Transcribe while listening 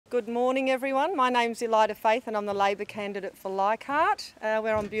Good morning everyone, my name's Elida and I'm the Labor candidate for Leichhardt.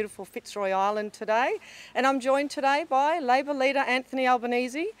 We're on beautiful Fitzroy Island today and I'm joined today by Labor leader Anthony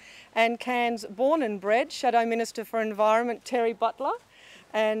Albanese and Cairns born and bred Shadow Minister for Environment Terri Butler,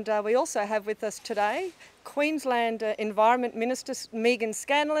 and we also have with us today Queensland Environment Minister Meaghan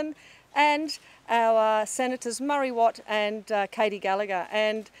Scanlon and our Senators Murray Watt and Katie Gallagher.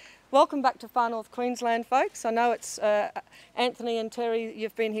 And welcome back to Far North Queensland, folks. I know it's Anthony and Terri,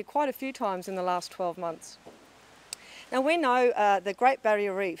 you've been here quite a few times in the last 12 months. Now we know the Great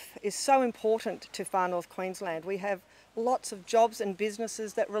Barrier Reef is so important to Far North Queensland. We have lots of jobs and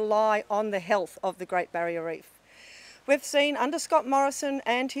businesses that rely on the health of the Great Barrier Reef. We've seen under Scott Morrison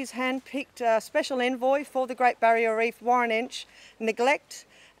and his hand-picked special envoy for the Great Barrier Reef, Warren Entsch, neglect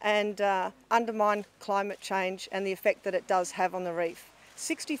and undermine climate change and the effect that it does have on the reef.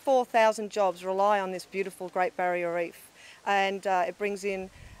 64,000 jobs rely on this beautiful Great Barrier Reef, and it brings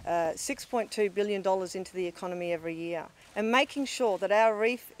in $6.2 billion into the economy every year. And making sure that our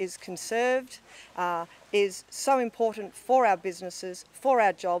reef is conserved is so important for our businesses, for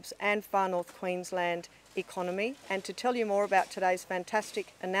our jobs and Far North Queensland economy. And to tell you more about today's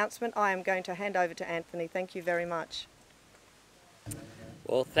fantastic announcement, I am going to hand over to Anthony. Thank you very much.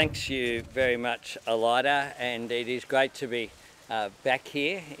 Well, thanks you very much, Elida, and it is great to be back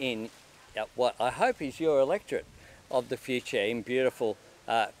here in what I hope is your electorate of the future in beautiful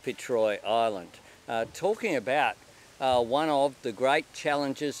Fitzroy Island. Talking about one of the great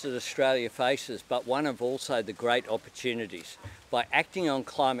challenges that Australia faces, but one of also the great opportunities. By acting on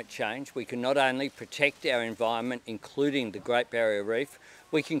climate change, we can not only protect our environment, including the Great Barrier Reef,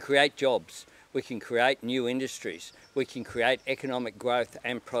 we can create jobs, we can create new industries, we can create economic growth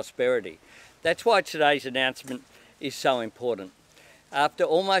and prosperity. That's why today's announcement is so important. After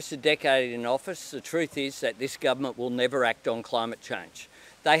almost a decade in office, the truth is that this government will never act on climate change.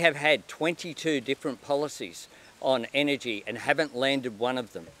 They have had 22 different policies on energy and haven't landed one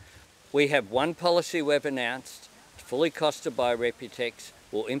of them. We have one policy we've announced, fully costed by Reputex,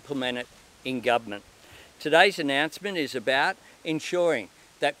 we'll implement it in government. Today's announcement is about ensuring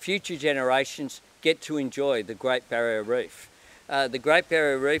that future generations get to enjoy the Great Barrier Reef. The Great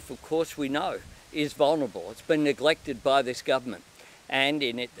Barrier Reef, of course, we know, is vulnerable. It's been neglected by this government. And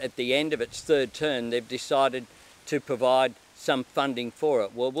at the end of its third term, they've decided to provide some funding for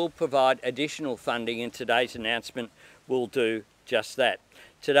it. Well, we'll provide additional funding, and today's announcement will do just that.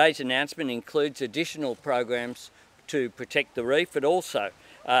 Today's announcement includes additional programs to protect the reef. It also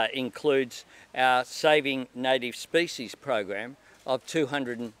includes our Saving Native Species program of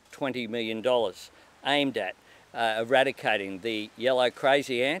 $220 million aimed at eradicating the yellow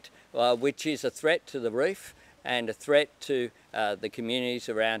crazy ant, which is a threat to the reef and a threat to the communities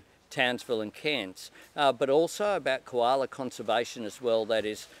around Townsville and Cairns, but also about koala conservation as well. That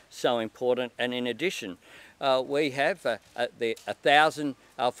is so important. And in addition, we have 1,000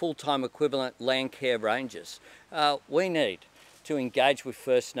 full-time equivalent land care rangers. We need to engage with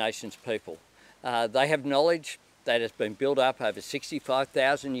First Nations people. They have knowledge that has been built up over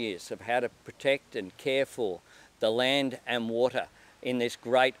 65,000 years of how to protect and care for the land and water in this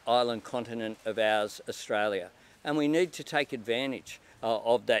great island continent of ours, Australia. And we need to take advantage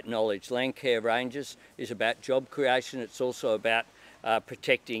of that knowledge. Land care rangers is about job creation. It's also about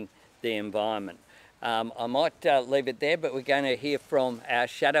protecting the environment. I might leave it there, but we're going to hear from our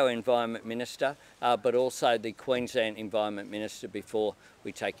Shadow Environment Minister, but also the Queensland Environment Minister before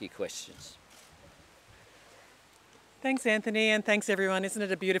we take your questions. Thanks Anthony, and thanks everyone. Isn't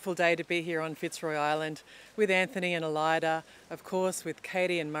it a beautiful day to be here on Fitzroy Island with Anthony and Elida, of course with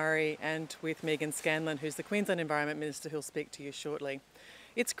Katie and Murray, and with Meaghan Scanlon, who's the Queensland Environment Minister, who'll speak to you shortly.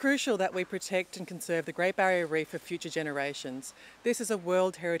 It's crucial that we protect and conserve the Great Barrier Reef for future generations. This is a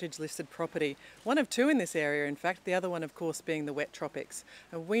World Heritage listed property, one of two in this area in fact, the other one of course being the wet tropics.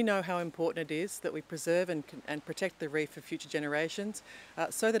 And we know how important it is that we preserve and protect the reef for future generations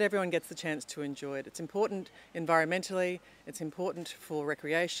so that everyone gets the chance to enjoy it. It's important environmentally, it's important for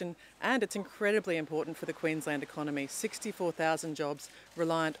recreation, and it's incredibly important for the Queensland economy. 64,000 jobs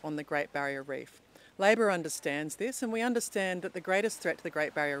reliant on the Great Barrier Reef. Labor understands this, and we understand that the greatest threat to the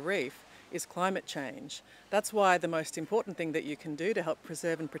Great Barrier Reef is climate change. That's why the most important thing that you can do to help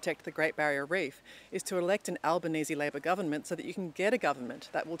preserve and protect the Great Barrier Reef is to elect an Albanese Labor Government so that you can get a government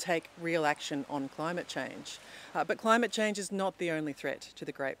that will take real action on climate change. But climate change is not the only threat to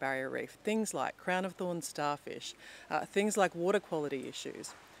the Great Barrier Reef. Things like crown of thorns starfish, things like water quality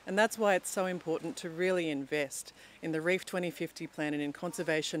issues, And that's why it's so important to really invest in the Reef 2050 plan and in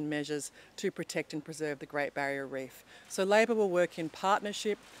conservation measures to protect and preserve the Great Barrier Reef. So Labor will work in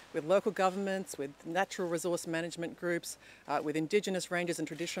partnership with local governments, with natural resource management groups, with Indigenous rangers and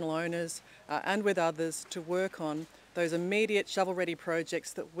traditional owners, and with others to work on those immediate shovel-ready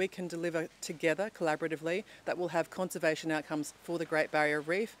projects that we can deliver together collaboratively that will have conservation outcomes for the Great Barrier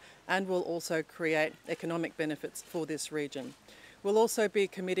Reef and will also create economic benefits for this region. We'll also be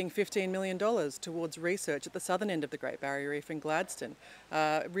committing $15 million towards research at the southern end of the Great Barrier Reef in Gladstone.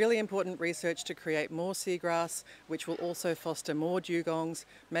 Really important research to create more seagrass, which will also foster more dugongs,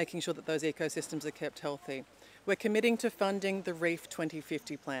 making sure that those ecosystems are kept healthy. We're committing to funding the Reef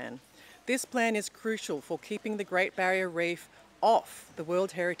 2050 plan. This plan is crucial for keeping the Great Barrier Reef off the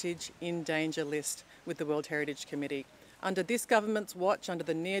World Heritage in Danger list with the World Heritage Committee. Under this government's watch, under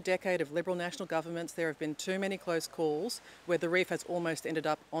the near decade of Liberal national governments, there have been too many close calls where the reef has almost ended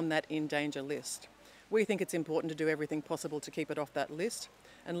up on that in danger list. We think it's important to do everything possible to keep it off that list,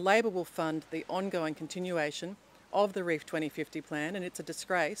 and Labor will fund the ongoing continuation of the Reef 2050 plan, and it's a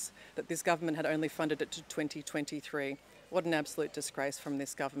disgrace that this government had only funded it to 2023. What an absolute disgrace from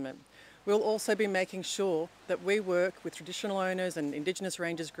this government. We'll also be making sure that we work with traditional owners and Indigenous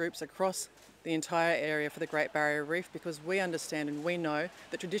rangers groups across the entire area for the Great Barrier Reef, because we understand and we know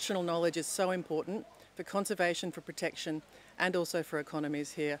that traditional knowledge is so important for conservation, for protection, and also for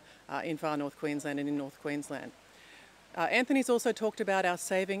economies here in far North Queensland and in North Queensland. Anthony's also talked about our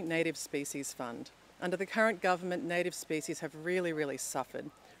Saving Native Species Fund. Under the current government, native species have really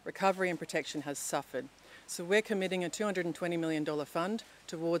suffered. Recovery and protection has suffered. So we're committing a $220 million fund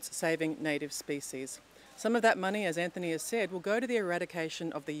towards saving native species. Some of that money, as Anthony has said, will go to the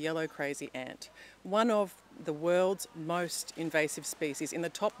eradication of the yellow crazy ant, one of the world's most invasive species, in the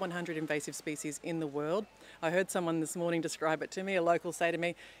top 100 invasive species in the world. I heard someone this morning describe it to me, a local say to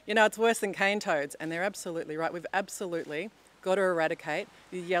me, you know, it's worse than cane toads, and they're absolutely right. We've absolutely got to eradicate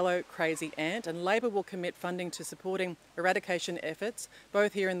the yellow crazy ant, and Labor will commit funding to supporting eradication efforts,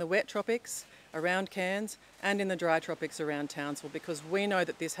 both here in the wet tropics around Cairns and in the dry tropics around Townsville, because we know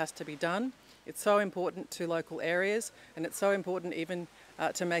that this has to be done. It's so important to local areas, and it's so important even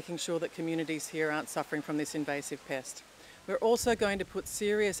to making sure that communities here aren't suffering from this invasive pest. We're also going to put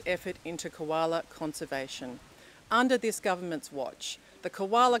serious effort into koala conservation. Under this government's watch, the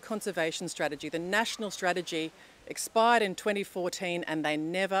koala conservation strategy, the national strategy, expired in 2014 and they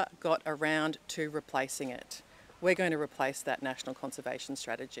never got around to replacing it. We're going to replace that national conservation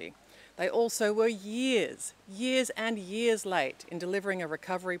strategy. They also were years and years late in delivering a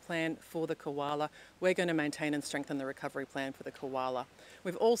recovery plan for the koala. We're going to maintain and strengthen the recovery plan for the koala.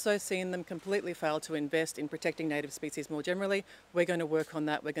 We've also seen them completely fail to invest in protecting native species more generally. We're going to work on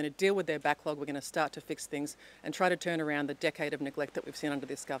that. We're going to deal with their backlog. We're going to start to fix things and try to turn around the decade of neglect that we've seen under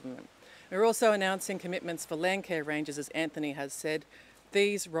this government. We're also announcing commitments for land care rangers, as Anthony has said.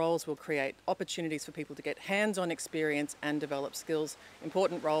 These roles will create opportunities for people to get hands-on experience and develop skills,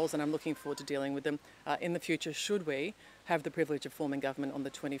 important roles, and I'm looking forward to dealing with them in the future should we have the privilege of forming government on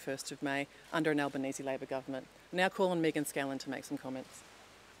the 21st of May under an Albanese Labor Government. Now call on Meaghan Scanlon to make some comments.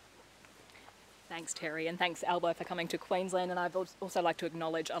 Thanks, Terri, and thanks, Albo, for coming to Queensland. And I'd also like to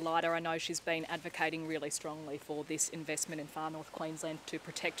acknowledge Elida. I know she's been advocating really strongly for this investment in far north Queensland to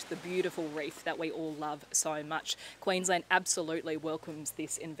protect the beautiful reef that we all love so much. Queensland absolutely welcomes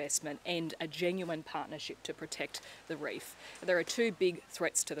this investment and a genuine partnership to protect the reef. There are two big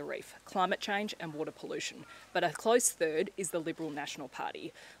threats to the reef: climate change and water pollution. But a close third is the Liberal National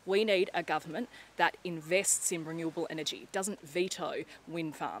Party. We need a government that invests in renewable energy, doesn't veto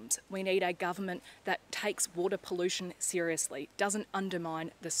wind farms. We need a government that takes water pollution seriously, doesn't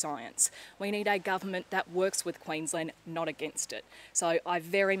undermine the science. We need a government that works with Queensland, not against it. So I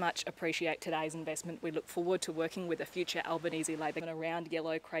very much appreciate today's investment. We look forward to working with a future Albanese Labor Government around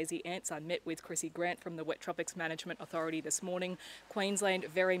yellow crazy ants. I met with Chrissy Grant from the Wet Tropics Management Authority this morning. Queensland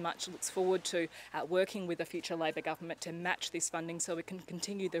very much looks forward to working with a future Labor government to match this funding so we can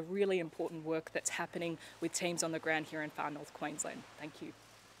continue the really important work that's happening with teams on the ground here in far north Queensland. Thank you.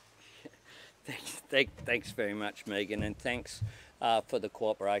 Thanks very much, Meaghan, and thanks for the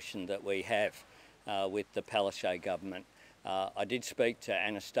cooperation that we have with the Palaszczuk government. I did speak to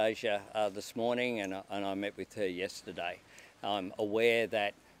Anastasia this morning and I met with her yesterday. I'm aware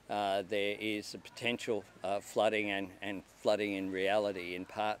that there is a potential flooding and flooding in reality in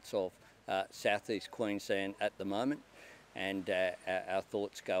parts of southeast Queensland at the moment, and our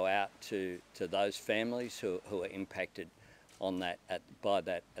thoughts go out to those families who are impacted on that by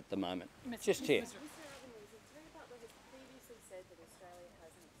that at the moment. Just here. Mr. Albanese, Terri Butler has previously said that Australia has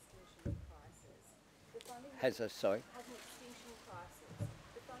an extinction crisis. The funding Has a, sorry? has an extinction crisis.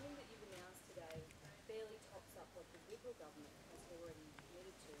 The funding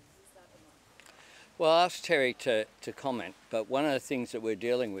Well, I'll ask Terri to comment, but one of the things that we're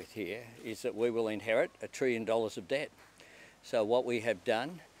dealing with here is that we will inherit $1 trillion of debt. So what we have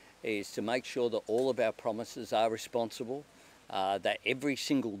done is to make sure that all of our promises are responsible, that every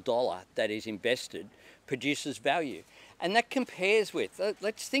single dollar that is invested produces value. And that compares with,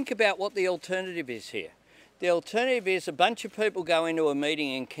 let's think about what the alternative is here. The alternative is a bunch of people go into a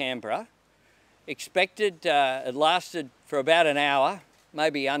meeting in Canberra, expected, it lasted for about an hour,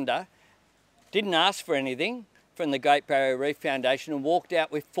 maybe under, didn't ask for anything from the Great Barrier Reef Foundation and walked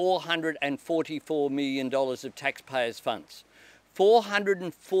out with $444 million of taxpayers' funds.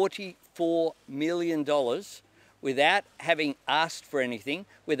 $444 million without having asked for anything,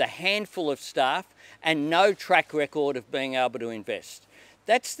 with a handful of staff and no track record of being able to invest.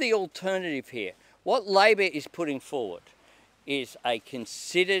 That's the alternative here. What Labor is putting forward is a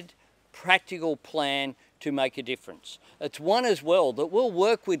considered, practical plan to make a difference. It's one as well that will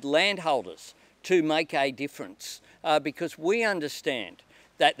work with landholders to make a difference because we understand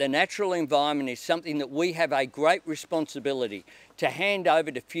that the natural environment is something that we have a great responsibility to hand over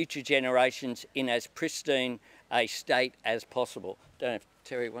to future generations in as pristine a state as possible. Don't know if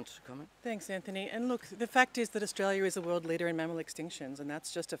Terri wants to comment? Thanks, Anthony. And look, the fact is that Australia is a world leader in mammal extinctions, and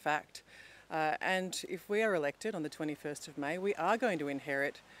that's just a fact. And if we are elected on the 21st of May, we are going to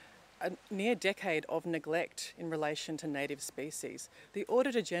inherit a near decade of neglect in relation to native species. The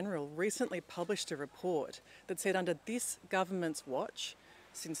Auditor General recently published a report that said under this government's watch,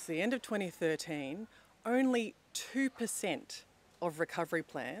 since the end of 2013, only 2% of recovery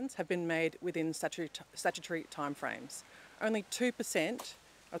plans have been made within statutory timeframes. Only 2%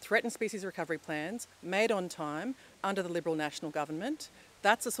 of threatened species recovery plans made on time under the Liberal National Government.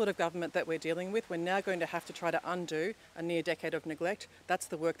 That's the sort of government that we're dealing with. We're now going to have to try to undo a near decade of neglect. That's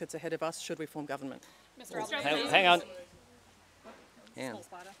the work that's ahead of us should we form government. Mr. Albanese. Hang on. Small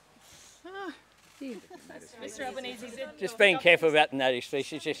spider. Mr. Albanese, Just being careful about the native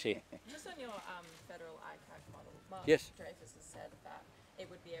species, just here. Just on your federal ICAC model, Mark Yes. Dreyfus has said that it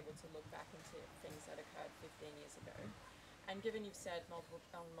would be able to look back into things that occurred 15 years ago. And given you've said on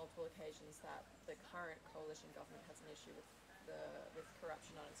multiple occasions that the current coalition government has an issue with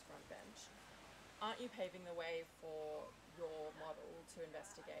corruption on its front bench, aren't you paving the way for your model to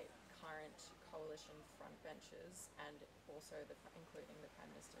investigate current coalition front benches and also including the Prime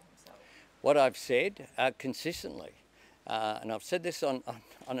Minister himself? What I've said consistently, and I've said this on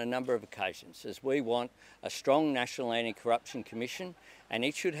a number of occasions, is we want a strong National Anti-Corruption Commission, and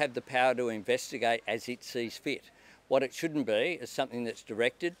it should have the power to investigate as it sees fit. What it shouldn't be is something that's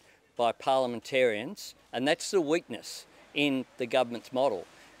directed by parliamentarians, and that's the weakness in the government's model,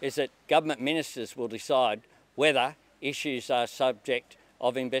 is that government ministers will decide whether issues are subject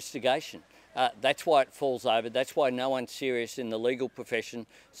of investigation. That's why it falls over. That's why no one serious in the legal profession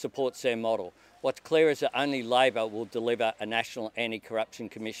supports their model. What's clear is that only Labor will deliver a National Anti-Corruption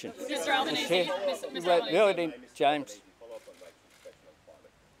Commission. Mr. Albanese. Mr. Albanese. James. Follow up on racial inspection on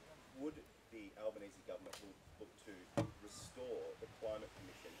climate. Would the Albanese government look to restore the Climate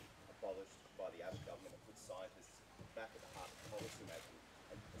Commission abolished by the Abbott government and put scientists back at the heart of policy making?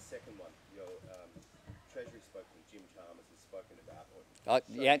 And the second one, your Treasury spokesman Jim Chalmers has spoken about.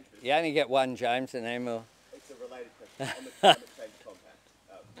 You only get one, James, and then we'll... It's a related question. On the climate change compact,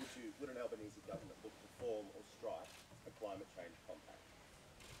 would an Albanese government look to form or strike a climate change compact?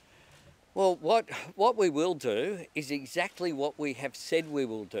 Well, what we will do is exactly what we have said we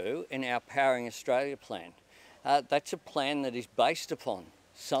will do in our Powering Australia plan. That's a plan that is based upon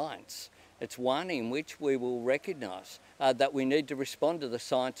science. It's one in which we will recognise that we need to respond to the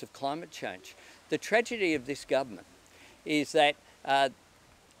science of climate change. The tragedy of this government is that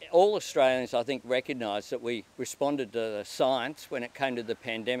all Australians, I think, recognise that we responded to the science when it came to the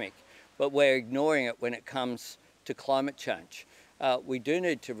pandemic, but we're ignoring it when it comes to climate change. We do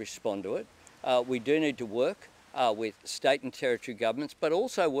need to respond to it. We do need to work with state and territory governments, but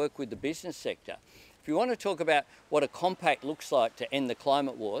also work with the business sector. If you want to talk about what a compact looks like to end the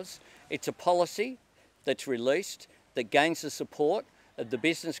climate wars, it's a policy that's released that gains the support of the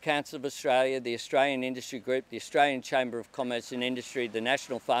Business Council of Australia, the Australian Industry Group, the Australian Chamber of Commerce and Industry, the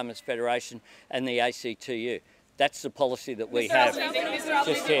National Farmers Federation and the ACTU. That's the policy that we have.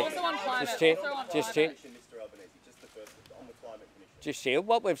 Just here. Just here.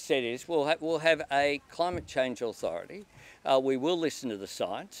 What we've said is we'll have a climate change authority. We will listen to the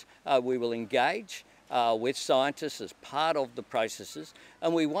science. We will engage with scientists as part of the processes,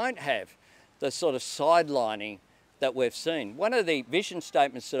 and we won't have the sort of sidelining that we've seen. One of the vision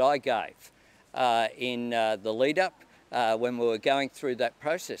statements that I gave in the lead-up when we were going through that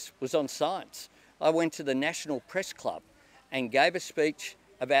process was on science. I went to the National Press Club and gave a speech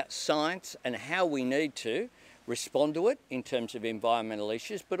about science and how we need to respond to it in terms of environmental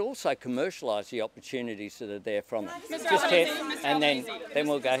issues, but also commercialise the opportunities that are there from it. Just here, and then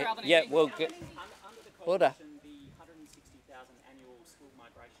we'll go. Yeah, we'll get. Order. The 160,000 annual skilled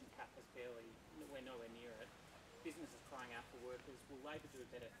migration cap is barely, we're nowhere near it. Business is crying out for workers. Will Labor do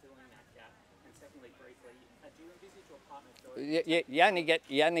better filling that gap? And secondly, briefly, do you envisage your partner going? You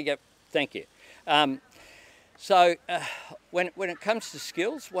only get. Thank you. When it comes to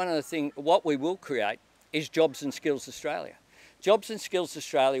skills, one of the things what we will create is Jobs and Skills Australia. Jobs and Skills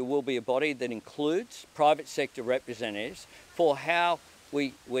Australia will be a body that includes private sector representatives for how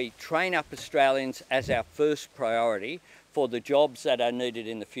we train up Australians as our first priority for the jobs that are needed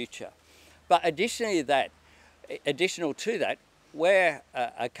in the future. But additional to that, we're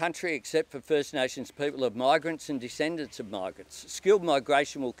a country, except for First Nations people, of migrants and descendants of migrants. Skilled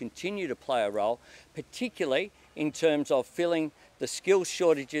migration will continue to play a role, particularly in terms of filling the skills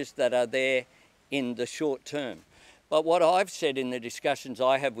shortages that are there in the short term. But what I've said in the discussions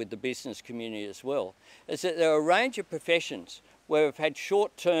I have with the business community as well, is that there are a range of professions where we've had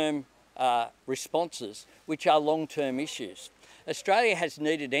short-term responses which are long-term issues. Australia has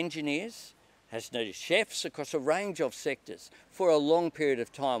needed engineers, has needed chefs across a range of sectors for a long period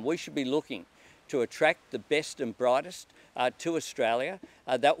of time. We should be looking to attract the best and brightest to Australia.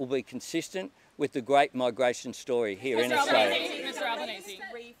 That will be consistent with the great migration story here in Australia. Mr. Albanese. The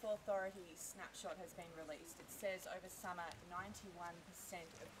Reef Authority snapshot has been released. It says over summer 91%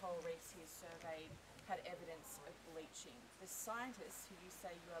 of coral reefs here surveyed had evidence of bleaching. The scientists who you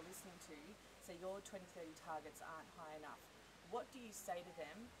say you are listening to say your 2030 targets aren't high enough. What do you say to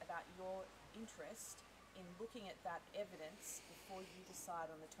them about your interest in looking at that evidence before you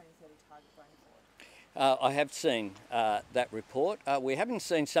decide on the 2030 target going forward? I have seen that report. We haven't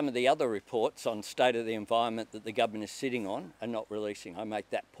seen some of the other reports on state of the environment that the government is sitting on and not releasing. I make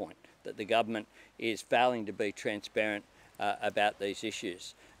that point, that the government is failing to be transparent about these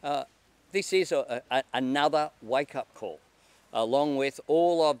issues. This is another wake-up call, along with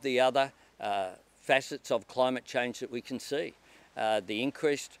all of the other facets of climate change that we can see. The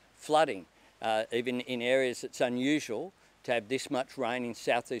increased flooding, even in areas that's unusual to have this much rain in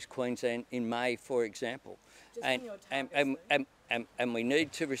southeast Queensland in May, for example. And we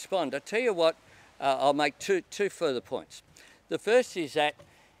need to respond. I'll tell you what, I'll make two further points. The first is that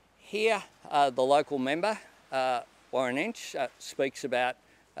here the local member, Warren Inch, speaks about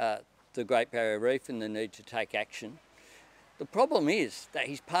the Great Barrier Reef and the need to take action. The problem is that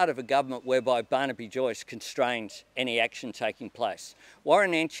he's part of a government whereby Barnaby Joyce constrains any action taking place.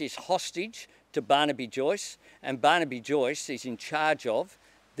 Warren Inch is hostage to Barnaby Joyce, and Barnaby Joyce is in charge of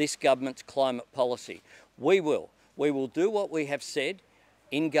this government's climate policy. We will do what we have said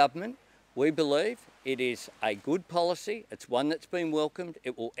in government. We believe it is a good policy. It's one that's been welcomed.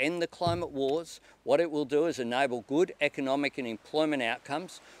 It will end the climate wars. What it will do is enable good economic and employment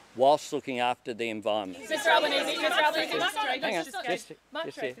outcomes whilst looking after the environment. Mr. Albanese,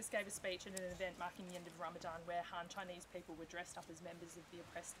 Mark Dreyfus gave a speech at an event marking the end of Ramadan where Han Chinese people were dressed up as members of the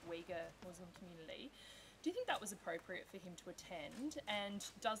oppressed Uyghur Muslim community. Do you think that was appropriate for him to attend, and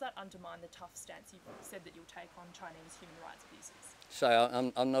does that undermine the tough stance you've said that you'll take on Chinese human rights abuses?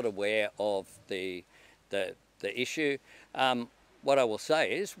 So I'm not aware of the issue. What I will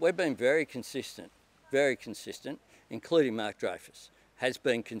say is we've been very consistent, including Mark Dreyfus has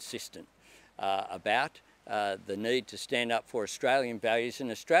been consistent about the need to stand up for Australian values,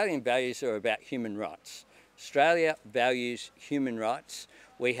 and Australian values are about human rights. Australia values human rights.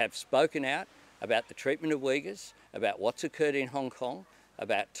 We have spoken out about the treatment of Uyghurs, about what's occurred in Hong Kong,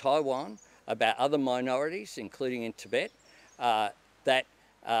 about Taiwan, about other minorities, including in Tibet, that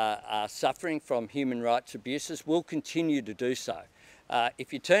are suffering from human rights abuses. We'll continue to do so.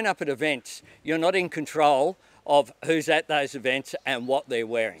 If you turn up at events, you're not in control of who's at those events and what they're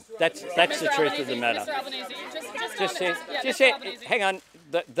wearing. That's the truth of the matter. Hang on.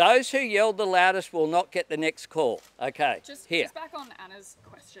 Those who yell the loudest will not get the next call. Okay, here. Just back on Anna's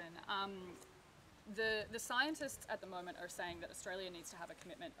question. The scientists at the moment are saying that Australia needs to have a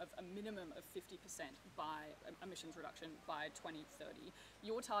commitment of a minimum of 50% by emissions reduction by 2030.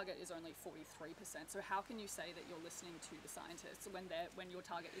 Your target is only 43%. So how can you say that you're listening to the scientists when your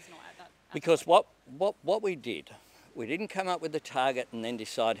target is not at that? Because what we did, we didn't come up with a target and then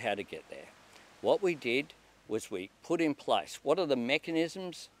decide how to get there. What we did was we put in place what are the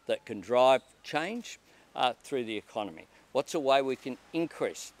mechanisms that can drive change through the economy. What's a way we can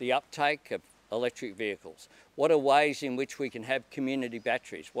increase the uptake of electric vehicles? What are ways in which we can have community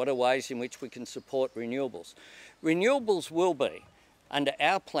batteries? What are ways in which we can support renewables? Renewables will be, under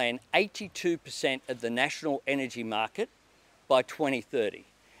our plan, 82% of the national energy market by 2030.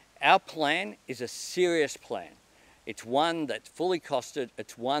 Our plan is a serious plan. It's one that's fully costed.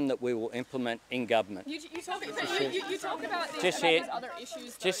 It's one that we will implement in government. You talk about these Just here. other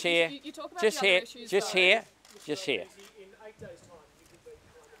issues. Just though. here. You talk about Just the other here. issues, Just though. here. Just here. In 8 days' time, you could be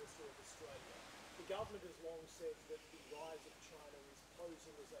Prime Minister of Australia. The government has long said that the rise of China is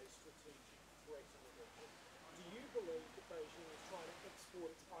posing as a strategic threat in the region. Do you believe that Beijing is trying to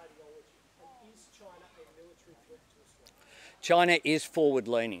export its ideology? And is China a military threat to Australia? China is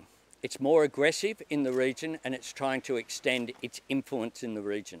forward-leaning. It's more aggressive in the region and it's trying to extend its influence in the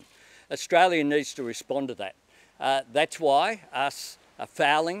region. Australia needs to respond to that. That's why us are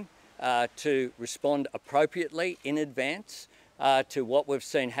failing to respond appropriately in advance to what we've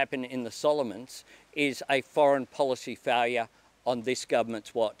seen happen in the Solomons is a foreign policy failure on this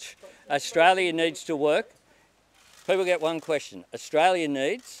government's watch. Australia needs to work. People get one question. Australia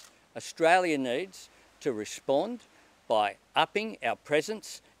needs to respond by upping our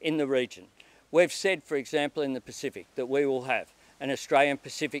presence in the region. We've said, for example, in the Pacific that we will have an Australian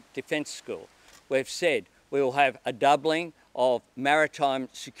Pacific Defence School. We've said we will have a doubling of maritime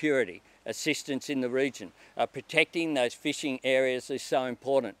security assistance in the region. Protecting those fishing areas is so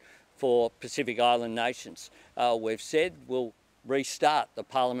important for Pacific Island nations. We've said we'll restart the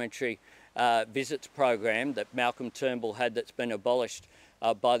parliamentary visits program that Malcolm Turnbull had that's been abolished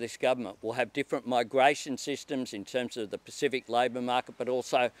by this government. We'll have different migration systems in terms of the Pacific labour market, but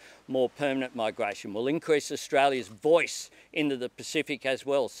also more permanent migration. We'll increase Australia's voice into the Pacific as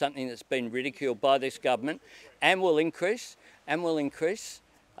well, something that's been ridiculed by this government, and we'll increase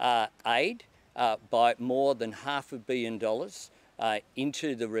aid by more than $500 million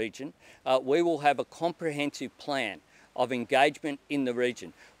into the region. We will have a comprehensive plan of engagement in the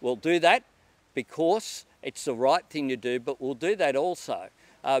region. We'll do that because it's the right thing to do, but we'll do that also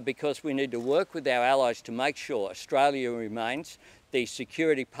because we need to work with our allies to make sure Australia remains the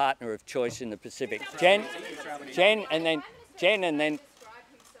security partner of choice in the Pacific. Jen, and then. Describe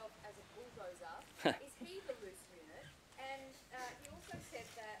himself as a bulldozer. Is he the loose unit? And he also said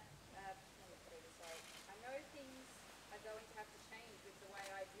that, I know things are going to have to change with the way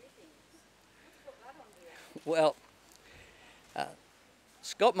I do things. Let's put that on here. Well,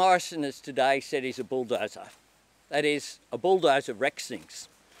 Scott Morrison has today said he's a bulldozer. That is, a bulldozer wrecks things.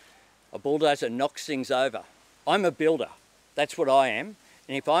 A bulldozer knocks things over. I'm a builder. That's what I am.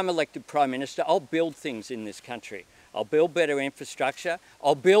 And if I'm elected Prime Minister, I'll build things in this country. I'll build better infrastructure.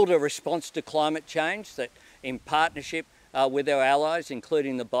 I'll build a response to climate change that, in partnership with our allies,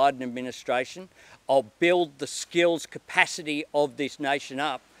 including the Biden administration, I'll build the skills capacity of this nation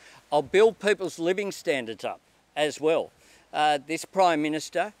up. I'll build people's living standards up as well. This Prime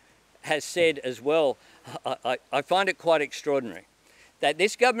Minister has said as well, I find it quite extraordinary, that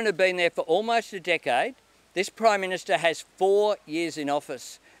this government have been there for almost a decade. This Prime Minister has 4 years in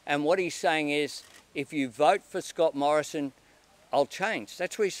office, and what he's saying is, if you vote for Scott Morrison, I'll change.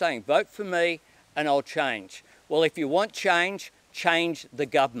 That's what he's saying. Vote for me and I'll change. Well, if you want change, change the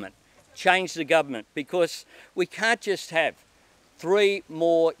government. Change the government, because we can't just have 3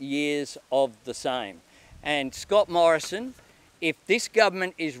 more years of the same. And Scott Morrison, if this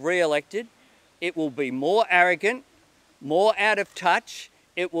government is re-elected, it will be more arrogant, more out of touch.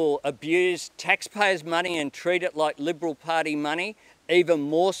 It will abuse taxpayers' money and treat it like Liberal Party money, even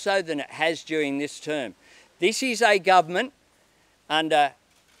more so than it has during this term. This is a government under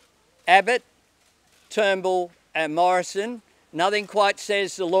Abbott, Turnbull and Morrison. Nothing quite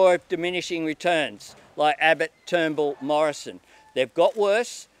says the law of diminishing returns like Abbott, Turnbull, Morrison. They've got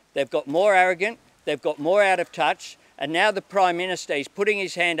worse, they've got more arrogant, they've got more out of touch, and now the Prime Minister is putting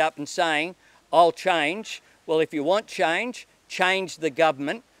his hand up and saying, I'll change. Well, if you want change, change the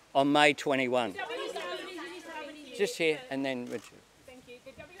government on May 21. Just here, and then Richard. Thank you.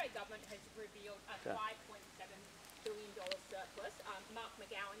 The WA government has revealed a $5.7 billion surplus. Mark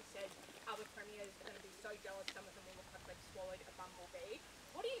Meaghan said other premiers are going to be so jealous, some of them will look like they've swallowed a bumblebee.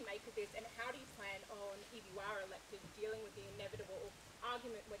 What do you make of this, and how do you plan on, if you are elected, dealing with the inevitable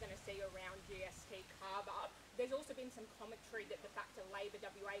argument we're going to see around GST carve-up? There's also been some commentary that the fact the Labor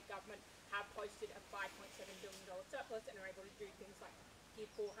WA government have posted a $5.7 billion surplus and are able to do things like give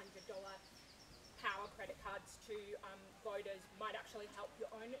 $400 power credit cards to voters might actually help your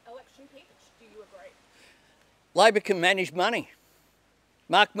own election pitch. Do you agree? Labor can manage money.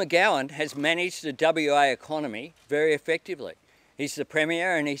 Mark Meaghan has managed the WA economy very effectively. He's the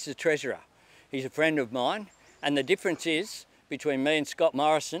Premier and he's the Treasurer. He's a friend of mine, and the difference is between me and Scott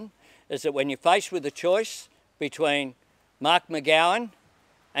Morrison is that when you're faced with a choice between Mark Meaghan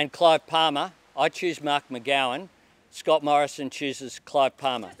and Clive Palmer, I choose Mark Meaghan. Scott Morrison chooses Clive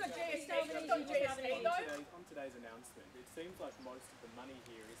Palmer. On today's announcement, it seems like most of the money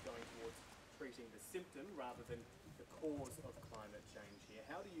here is going symptom rather than the cause of climate change here.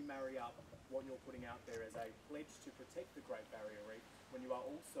 How do you marry up what you're putting out there as a pledge to protect the Great Barrier Reef when you are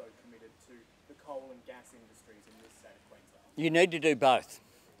also committed to the coal and gas industries in this state of Queensland? You need to do both.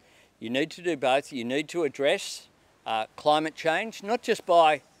 You need to do both. You need to address climate change, not just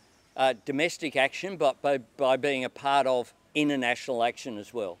by domestic action, but by being a part of international action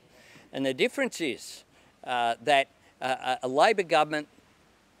as well. And the difference is that a Labor government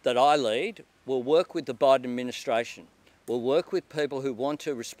that I lead will work with the Biden administration, will work with people who want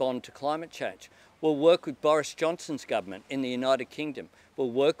to respond to climate change, will work with Boris Johnson's government in the United Kingdom,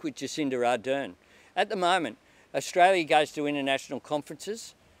 will work with Jacinda Ardern. At the moment, Australia goes to international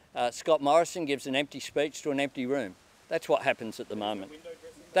conferences. Scott Morrison gives an empty speech to an empty room. That's what happens at the moment.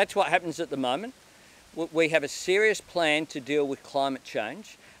 That's what happens at the moment. We have a serious plan to deal with climate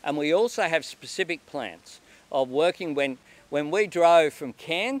change, and we also have specific plans of working. When we drove from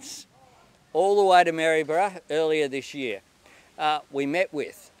Cairns all the way to Maryborough earlier this year, we met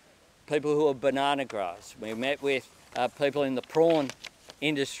with people who are banana growers. We met with people in the prawn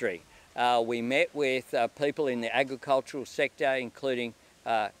industry. We met with people in the agricultural sector, including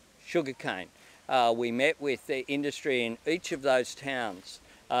sugarcane. We met with the industry in each of those towns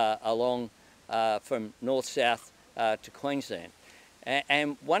along from north-south to Queensland.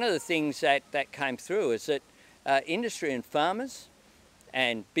 And one of the things that came through is that industry and farmers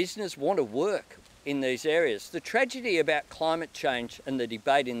and business want to work in these areas. The tragedy about climate change and the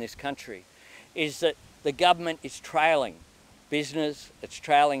debate in this country is that the government is trailing business, it's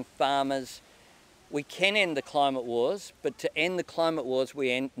trailing farmers. We can end the climate wars, but to end the climate wars,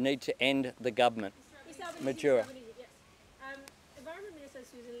 we need to end the government. Majura. Environment Minister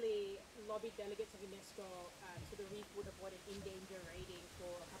recently lobbied delegates of UNESCO so the reef would avoid an in-danger rating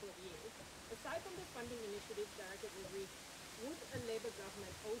for a couple of years. Aside from the funding initiatives directed at the reef, would a Labor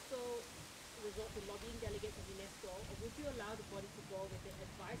government also resort to lobbying delegates of UNESCO, or would you allow the body to go with the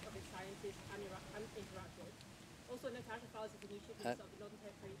advice of its scientists uninterrupted? Also, Natasha Files is the new Chief Minister of the Northern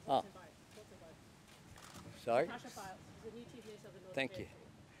Territory. Sorry? Natasha Files is the new Chief Minister of the Northern Thank you.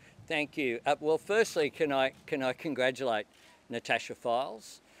 Territory. Thank you. Well, firstly, can I congratulate Natasha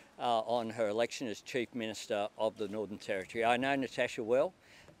Files on her election as Chief Minister of the Northern Territory. I know Natasha well.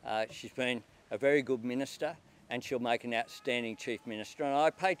 She's been a very good minister, and she'll make an outstanding Chief Minister. And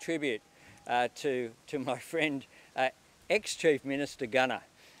I pay tribute to my friend, ex-Chief Minister Gunner,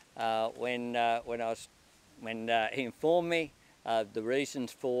 when he informed me the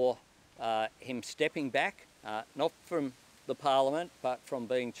reasons for him stepping back, not from the Parliament, but from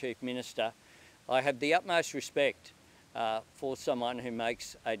being Chief Minister. I have the utmost respect for someone who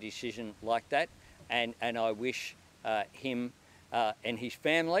makes a decision like that, and I wish him and his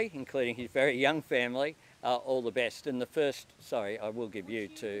family, including his very young family, all the best. And the first, sorry, I will give you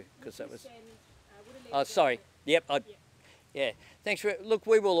two, because that was... Oh, sorry. Yep. Yeah. Thanks. Look,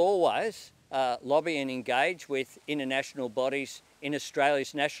 we will always lobby and engage with international bodies in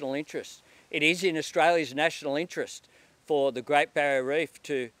Australia's national interest. It is in Australia's national interest for the Great Barrier Reef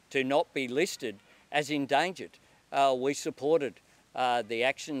to not be listed as endangered. We supported the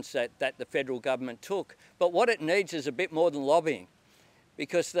actions that the federal government took. But what it needs is a bit more than lobbying,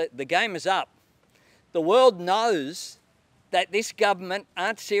 because the game is up. The world knows that this government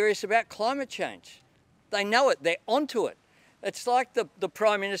aren't serious about climate change. They know it, they're onto it. It's like the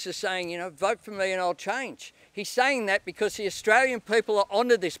Prime Minister saying, you know, vote for me and I'll change. He's saying that because the Australian people are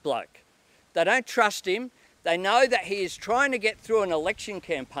onto this bloke. They don't trust him. They know that he is trying to get through an election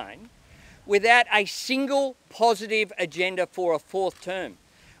campaign without a single positive agenda for a fourth term.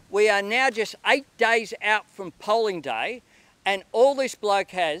 We are now just 8 days out from polling day, and all this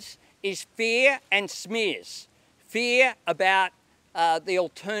bloke has is fear and smears. Fear about the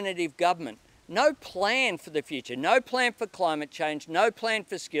alternative government. No plan for the future, no plan for climate change, no plan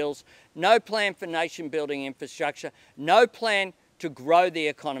for skills, no plan for nation building infrastructure, no plan to grow the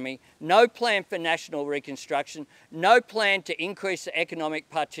economy, no plan for national reconstruction, no plan to increase the economic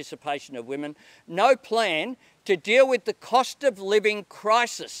participation of women, no plan to deal with the cost of living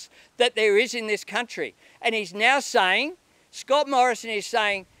crisis that there is in this country. And he's now saying, Scott Morrison is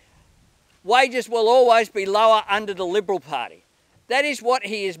saying, wages will always be lower under the Liberal Party. That is what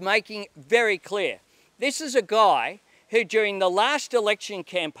he is making very clear. This is a guy who during the last election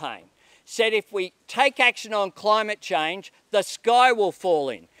campaign said if we take action on climate change, the sky will fall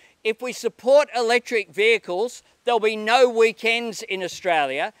in. If we support electric vehicles, there'll be no weekends in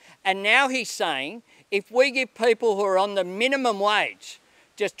Australia. And now he's saying if we give people who are on the minimum wage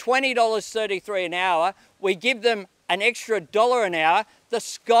just $20.33 an hour, we give them an extra $1 an hour, the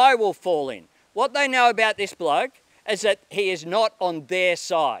sky will fall in. What they know about this bloke is that he is not on their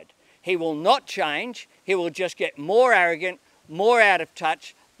side. He will not change. He will just get more arrogant, more out of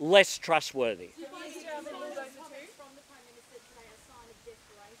touch, less trustworthy. From the Prime Minister today, a sign of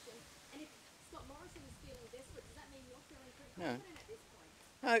desperation. And if Scott Morrison is feeling desperate, does that mean you're feeling pretty confident at this point?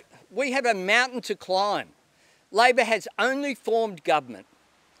 No, we have a mountain to climb. Labor has only formed government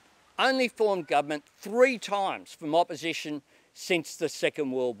 3 times from opposition since the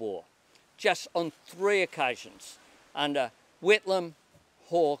Second World War. Just on 3 occasions, under Whitlam,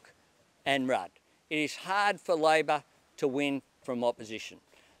 Hawke and Rudd. It is hard for Labor to win from opposition.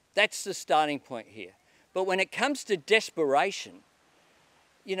 That's the starting point here. But when it comes to desperation,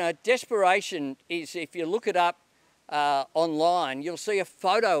 you know, desperation is, if you look it up online, you'll see a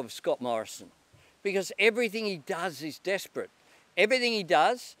photo of Scott Morrison, because everything he does is desperate. Everything he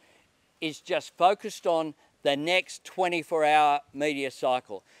does is just focused on the next 24-hour media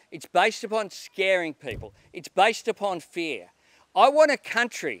cycle. It's based upon scaring people. It's based upon fear. I want a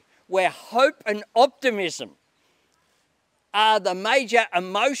country where hope and optimism are the major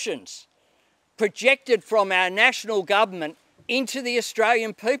emotions projected from our national government into the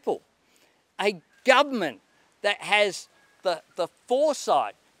Australian people. A government that has the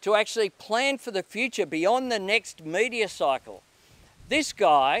foresight to actually plan for the future beyond the next media cycle. This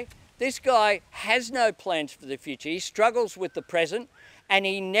guy has no plans for the future. He struggles with the present and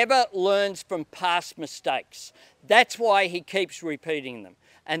he never learns from past mistakes. That's why he keeps repeating them.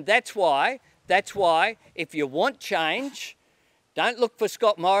 And that's why if you want change, don't look for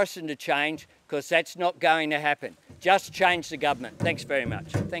Scott Morrison to change, because that's not going to happen. Just change the government. Thanks very much.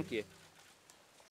 Thank you.